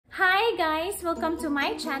Hi guys! Welcome to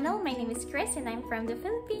my channel. My name is Chris and I'm from the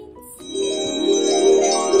Philippines.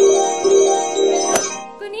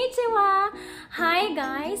 Konnichiwa! Hi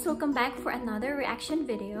guys! Welcome back for another reaction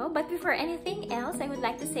video. But before anything else, I would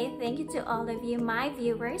like to say thank you to all of you, my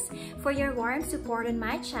viewers, for your warm support on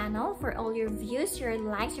my channel, for all your views, your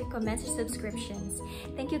likes, your comments, your subscriptions.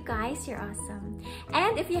 Thank you guys, you're awesome.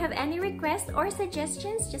 And if you have any requests or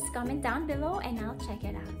suggestions, just comment down below and I'll check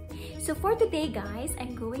it out. So for today guys,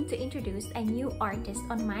 I'm going to introduce a new artist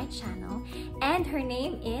on my channel and her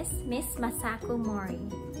name is Miss Masako Mori.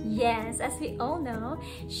 Yes, as we all know,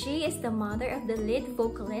 she is the mother of the lead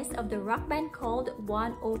vocalist of the rock band called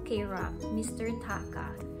One OK Rock, Mr. Taka.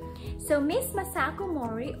 So Miss Masako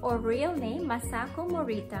Mori, or real name Masako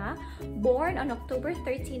Morita, born on October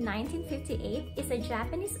 13, 1958, is a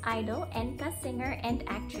Japanese idol, enka, singer, and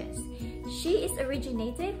actress. She is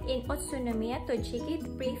originated in Utsunomiya, Tochigi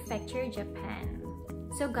Prefecture, Japan.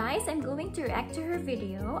 So guys, I'm going to react to her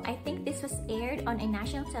video. I think this was aired on a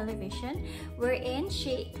national television wherein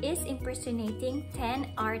she is impersonating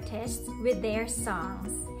 10 artists with their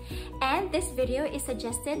songs. And this video is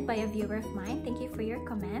suggested by a viewer of mine. Thank you for your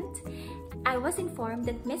comment. I was informed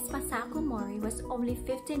that Miss Masako Mori was only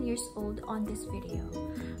 15 years old on this video.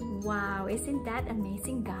 Wow, isn't that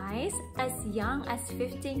amazing guys? As young as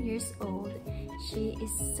 15 years old, she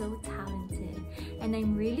is so talented and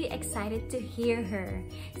I'm really excited to hear her.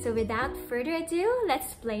 So without further ado,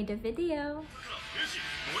 let's play the video.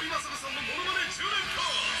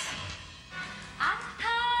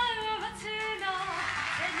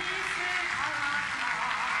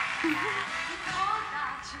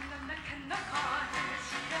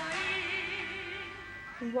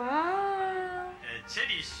 Wow!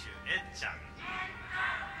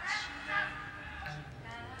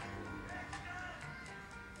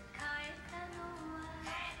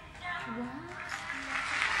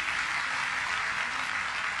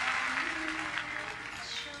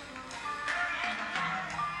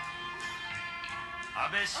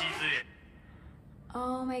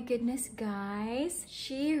 Oh my goodness guys,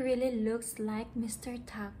 she really looks like Mr.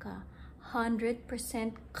 Taka,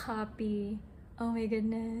 100% copy. Oh my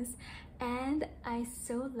goodness, and I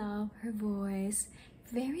so love her voice.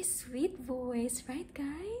 Very sweet voice, right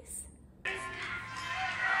guys?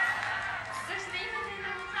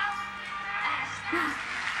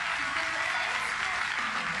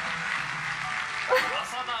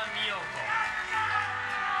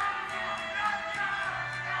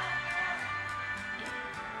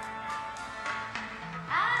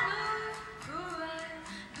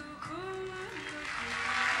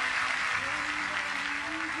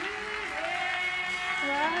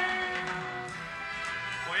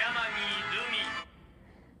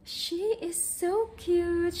 She is so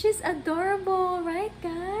cute. She's adorable, right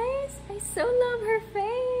guys? I so love her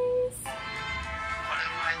face.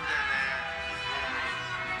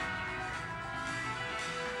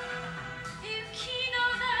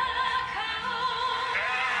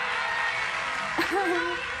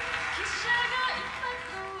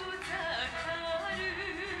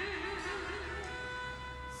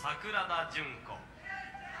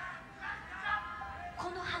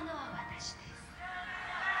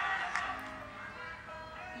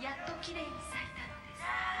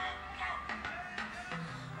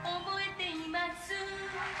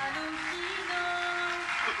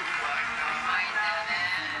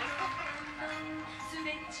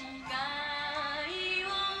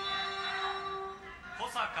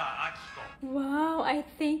 Wow, I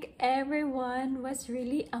think everyone was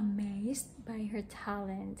really amazed by her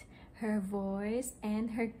talent, her voice, and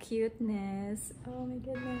her cuteness. Oh my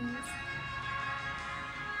goodness.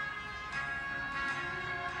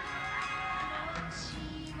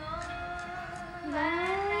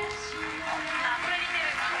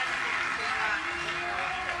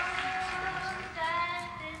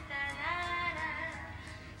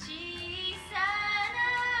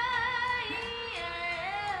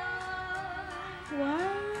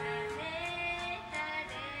 Wow.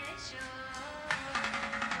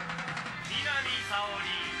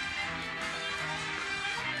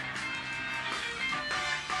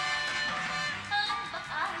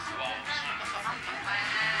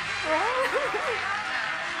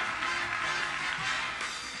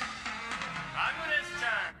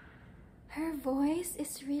 Her voice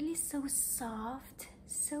is really so soft,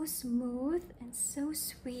 so smooth, and so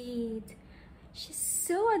sweet. She's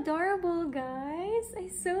so adorable, guys. I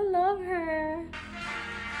so love her.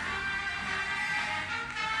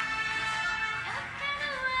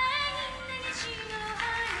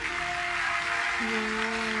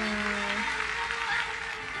 Wow.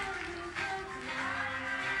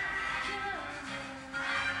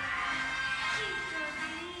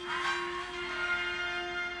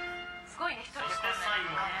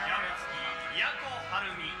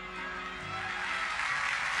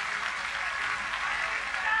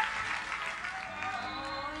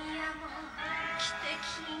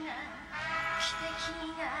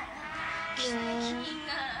 Oh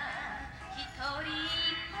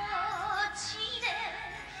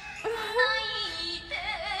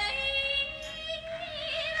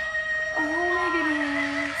my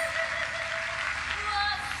goodness.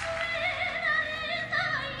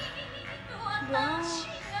 Wow.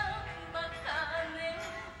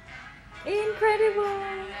 Incredible.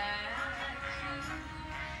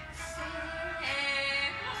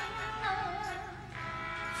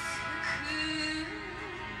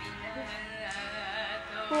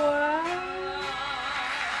 Wow.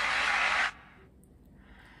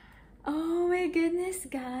 Oh my goodness,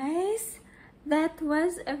 guys. That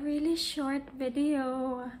was a really short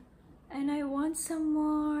video. And I want some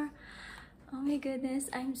more. Oh my goodness,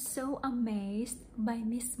 I'm so amazed by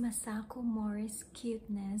Miss Masako Mori's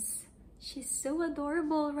cuteness. She's so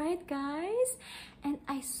adorable, right guys? And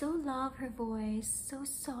I so love her voice. So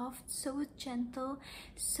soft, so gentle,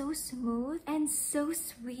 so smooth, and so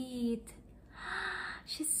sweet.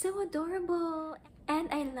 She's so adorable.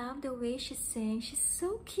 And I love the way she sings. She's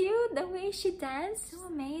so cute. The way she dances, so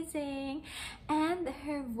amazing. And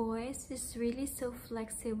her voice is really so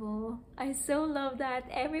flexible. I so love that.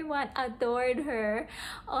 Everyone adored her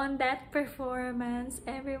on that performance.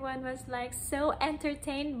 Everyone was like so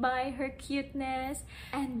entertained by her cuteness.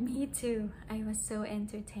 And me too. I was so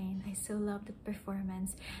entertained. I so loved the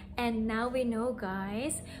performance. And now we know,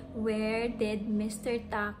 guys, where did Mr.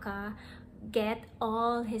 Taka get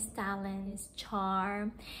all his talent, his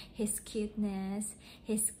charm, his cuteness,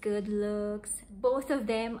 his good looks. Both of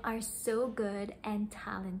them are so good and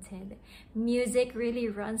talented. Music really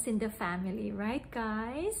runs in the family, right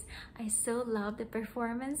guys? I so love the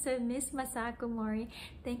performance of Miss Masako Mori.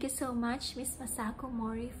 Thank you so much, Miss Masako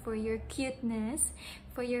Mori, for your cuteness,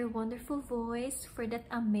 for your wonderful voice, for that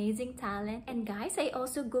amazing talent. And guys, I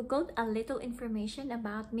also googled a little information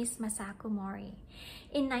about Miss Masako Mori.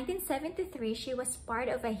 In 1973, she was part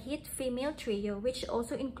of a hit female trio which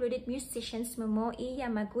also included musicians Momoi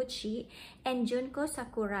Yamaguchi and Junko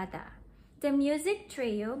Sakurada. The music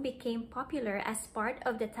trio became popular as part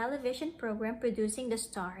of the television program Producing the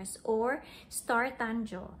Stars, or Star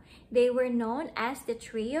Tanjo. They were known as the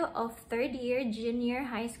trio of third-year junior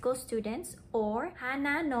high school students, or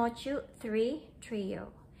Hana Nochu 3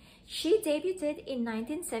 Trio. She debuted in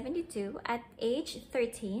 1972 at age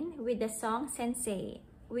 13 with the song Sensei,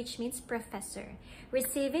 which means professor,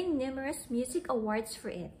 receiving numerous music awards for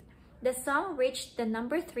it. The song reached the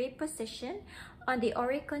number 3 position on the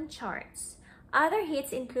Oricon charts. Other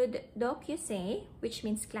hits include Dokyusei, which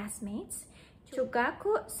means classmates,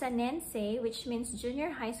 Chugaku Sanensei, which means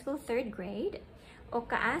junior high school 3rd grade,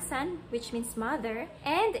 Okaasan, which means mother,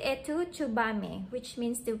 and Etu Chubame, which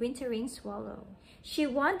means the wintering swallow. She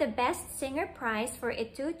won the Best Singer prize for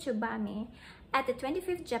Etu Chubame at the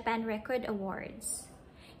 25th Japan Record Awards.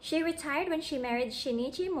 She retired when she married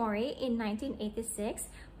Shinichi Mori in 1986,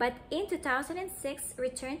 but in 2006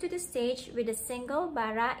 returned to the stage with the single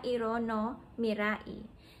Bara Iro no Mirai.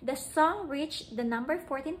 The song reached the number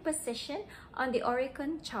 14 position on the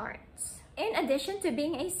Oricon charts. In addition to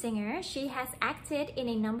being a singer, she has acted in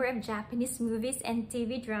a number of Japanese movies and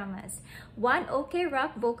TV dramas. One OK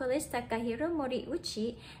Rock vocalist Takahiro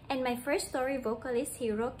Moriuchi and My First Story vocalist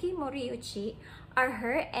Hiroki Moriuchi are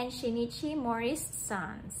her and Shinichi Mori's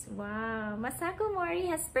sons. Wow! Masako Mori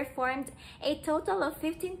has performed a total of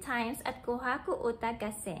 15 times at Kohaku Uta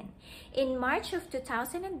Gassen. In March of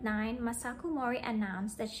 2009, Masako Mori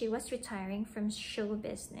announced that she was retiring from show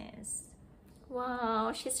business.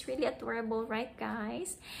 Wow, she's really adorable, right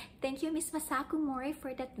guys? Thank you, Miss Masako Mori,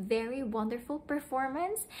 for that very wonderful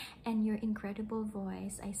performance and your incredible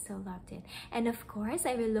voice. I so loved it. And of course,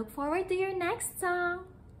 I will look forward to your next song.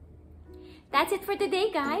 That's it for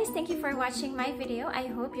today, guys. Thank you for watching my video. I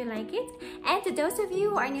hope you like it. And to those of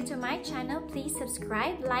you who are new to my channel, please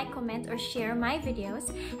subscribe, like, comment, or share my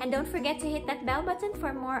videos. And don't forget to hit that bell button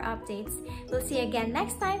for more updates. We'll see you again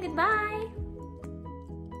next time. Goodbye!